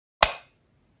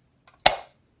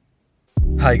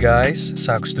Hi guys,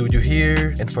 Sak Studio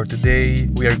here, and for today,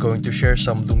 we are going to share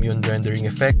some Lumion rendering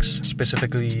effects,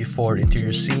 specifically for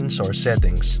interior scenes or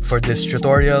settings. For this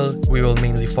tutorial, we will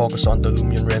mainly focus on the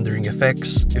Lumion rendering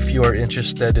effects. If you are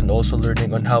interested in also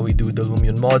learning on how we do the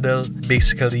Lumion model,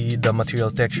 basically the material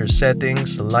texture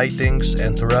settings, lightings,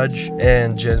 entourage,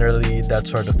 and generally that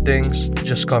sort of things,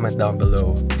 just comment down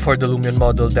below. For the Lumion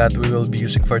model that we will be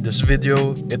using for this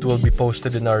video, it will be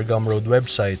posted in our Gumroad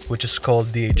website, which is called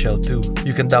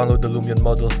DHL2. You can download the Lumion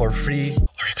model for free,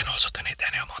 or you can also donate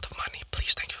any amount of money.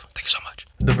 Please, thank you so much.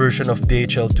 The version of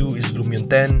DHL2 is Lumion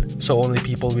 10, so only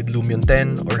people with Lumion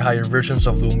 10 or higher versions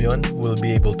of Lumion will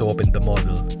be able to open the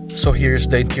model. So here's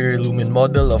the interior Lumion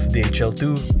model of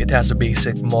DHL2. It has a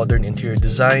basic modern interior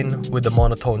design with a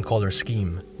monotone color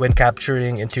scheme. When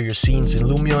capturing interior scenes in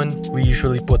Lumion, we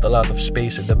usually put a lot of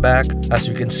space in the back. As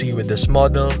you can see with this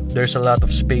model, there's a lot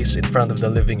of space in front of the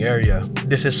living area.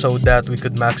 This is so that we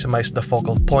could maximize the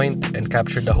focal point and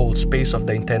capture the whole space of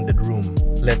the intended room.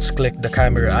 Let's click the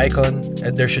camera icon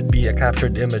and there should be a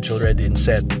captured image already in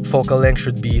set. Focal length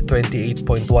should be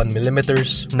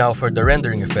 28.1mm. Now for the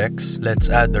rendering effects, let's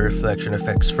add the reflection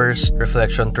effects first.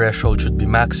 Reflection threshold should be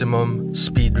maximum.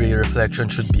 Speedray reflection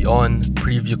should be on.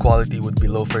 Preview quality would be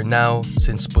low for now,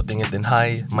 since putting it in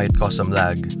high might cause some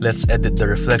lag. Let's edit the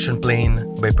reflection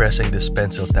plane by pressing this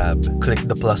pencil tab. Click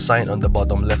the plus sign on the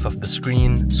bottom left of the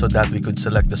screen so that we could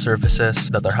select the surfaces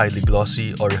that are highly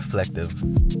glossy or reflective.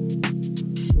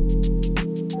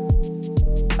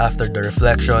 After the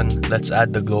reflection, let's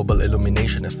add the global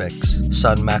illumination effects.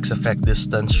 Sun max effect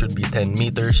distance should be 10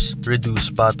 meters. Reduce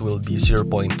spot will be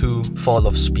 0.2. Fall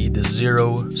of speed is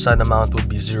 0. Sun amount will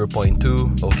be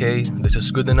 0.2. Okay, this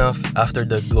is good enough. After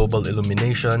the global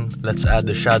illumination, let's add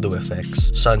the shadow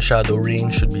effects. Sun shadow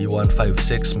range should be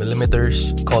 156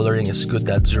 millimeters. Coloring is good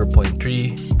at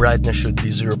 0.3. Brightness should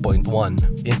be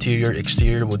 0.1. Interior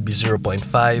exterior would be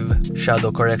 0.5.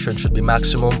 Shadow correction should be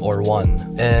maximum or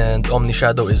 1. And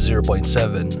Omnishadow is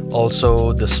 0.7.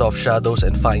 Also, the soft shadows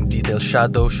and fine detail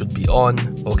shadow should be on.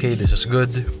 Okay, this is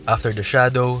good. After the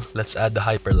shadow, let's add the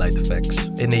hyperlight effects.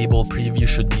 Enable preview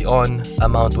should be on.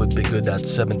 Amount would be good at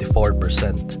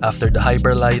 74%. After the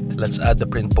hyperlight, let's add the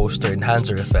print poster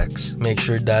enhancer effects. Make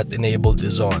sure that enabled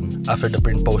is on. After the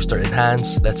print poster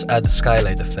enhance, let's add the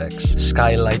skylight effects.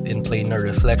 Skylight in planar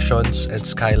reflections and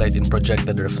skylight in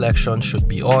projected reflections should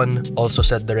be on. Also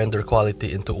set the render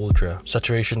quality into ultra.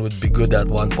 Saturation would be good at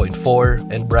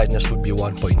 1.4 and brightness would be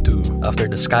 1.2. After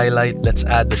the skylight, let's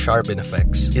add the sharpen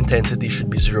effects. Intensity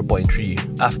should be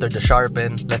 0.3. After the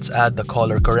sharpen, let's add the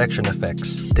color correction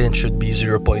effects. Tint should be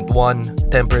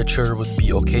 0.1. Temperature would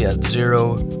be okay at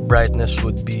 0. Brightness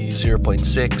would be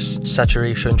 0.6.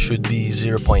 Saturation should be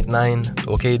 0.9.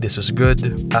 Okay, this is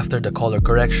good. After the color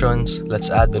corrections,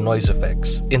 let's add the noise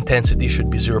effects. Intensity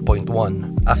should be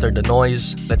 0.1. After the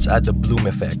noise, let's add the bloom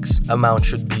effects. Amount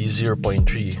should be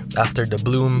 0.3. After the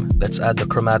bloom, let's add the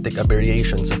chromatic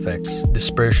aberrations effects.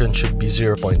 Dispersion should be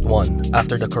 0.1.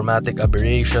 After the chromatic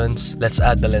aberrations, let's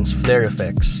add the lens flare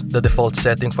effects. The default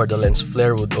setting for the lens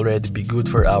flare would already be good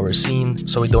for our scene,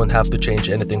 so we don't have to change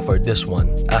anything for this one.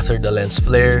 After the lens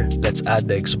flare, let's add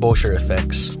the exposure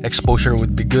effects. Exposure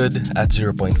would be good at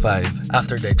 0.5.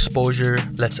 After the exposure,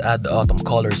 let's add the autumn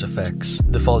colors effects.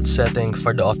 Default setting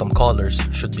for the autumn colors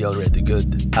should be already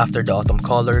good. After the autumn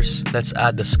colors, let's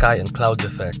add the sky and clouds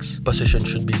effects. Position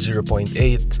should be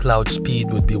 0.8. Cloud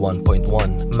speed would be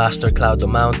 1.1. Master cloud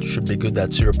amount should be good at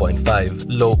 0.5.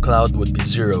 Low cloud would be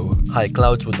 0. High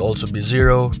clouds would also be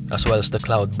 0, as well as the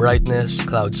cloud brightness,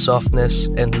 cloud softness,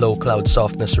 and low cloud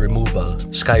softness removal.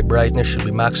 Sky brightness should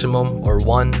be maximum or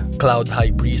 1. Cloud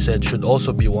high preset should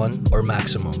also be 1 or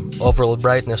maximum. Overall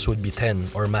brightness would be 10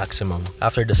 or maximum.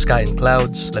 After the sky and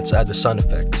clouds, let's add the sun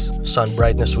effects. Sun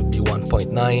brightness would be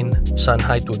 1.9. Sun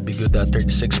height would be good at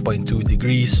 36.2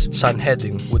 degrees. Sun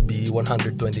heading would be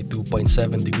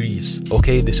 122.7 degrees.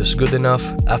 Okay, this is good enough.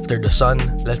 After the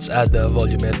sun, let's add the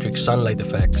volumetric sunlight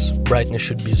effects. Brightness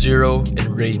should be 0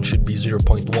 and range should be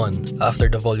 0.1. After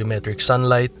the volumetric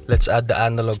sunlight, let's add the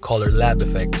analog color lab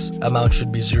effects. Amount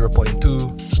should be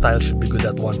 0.2. Style should be good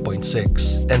at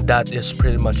 1.6. And that is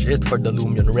pretty much it for the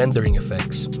Lumion rendering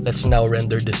effects. Let's now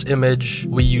render this image.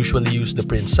 We usually use the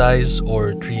print size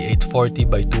or 3840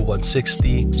 by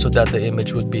 2160 so that the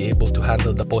image would be able to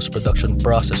handle the post-production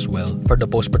process well. For the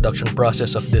post-production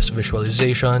process of this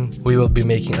visualization, we will be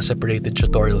making a separated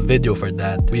tutorial video for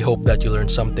that. We hope that you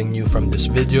learned something new from this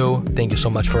video. Thank you so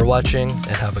much for watching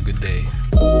and have a good day.